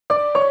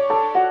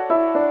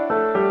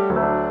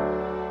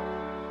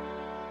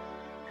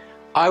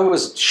I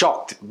was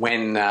shocked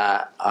when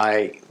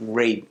I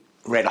read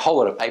a whole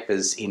lot of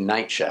papers in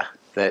Nature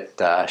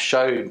that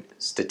showed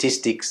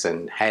statistics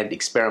and had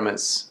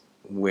experiments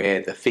where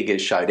the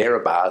figures showed error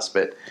bars,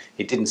 but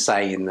it didn't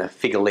say in the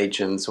figure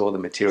legends or the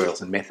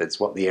materials and methods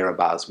what the error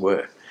bars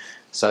were.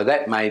 So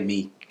that made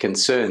me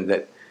concerned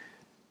that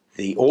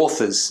the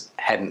authors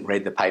hadn't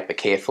read the paper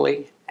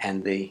carefully,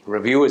 and the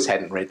reviewers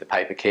hadn't read the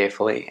paper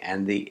carefully,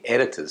 and the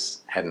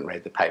editors hadn't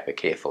read the paper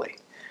carefully.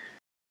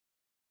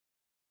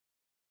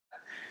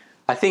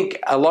 I think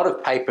a lot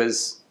of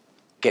papers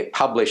get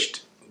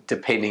published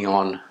depending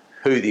on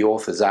who the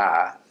authors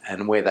are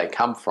and where they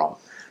come from,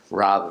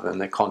 rather than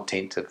the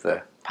content of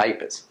the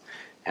papers.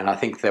 And I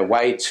think the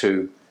way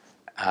to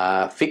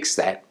fix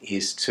that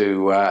is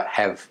to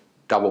have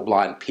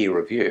double-blind peer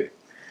review.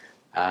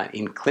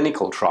 In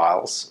clinical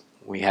trials,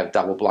 we have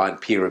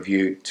double-blind peer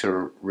review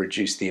to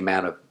reduce the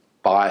amount of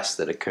bias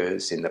that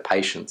occurs in the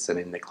patients and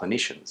in the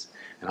clinicians.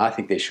 And I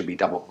think there should be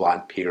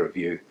double-blind peer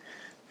review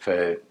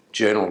for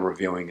journal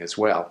reviewing as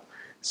well,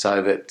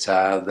 so that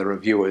the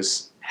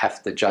reviewers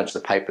have to judge the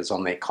papers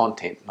on their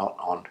content, not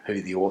on who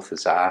the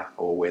authors are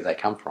or where they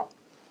come from.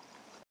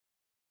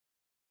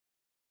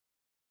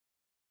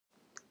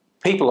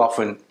 People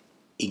often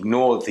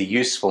ignore the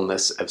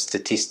usefulness of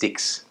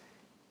statistics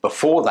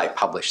before they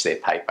publish their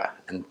paper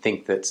and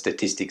think that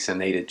statistics are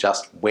needed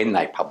just when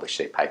they publish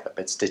their paper.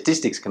 But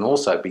statistics can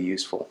also be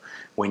useful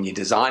when you're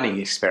designing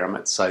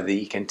experiments, so that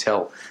you can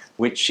tell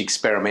which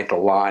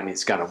experimental line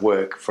is going to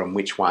work from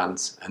which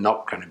ones are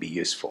not going to be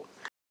useful.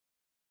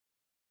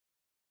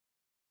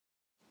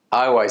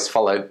 I always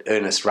followed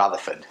Ernest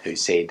Rutherford, who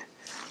said,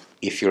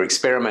 if your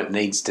experiment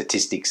needs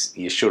statistics,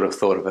 you should have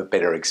thought of a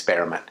better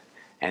experiment.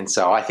 And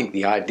so I think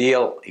the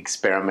ideal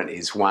experiment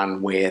is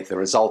one where the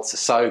results are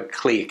so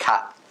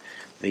clear-cut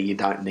that you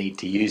don't need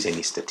to use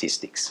any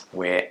statistics,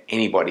 where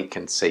anybody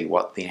can see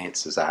what the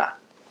answers are.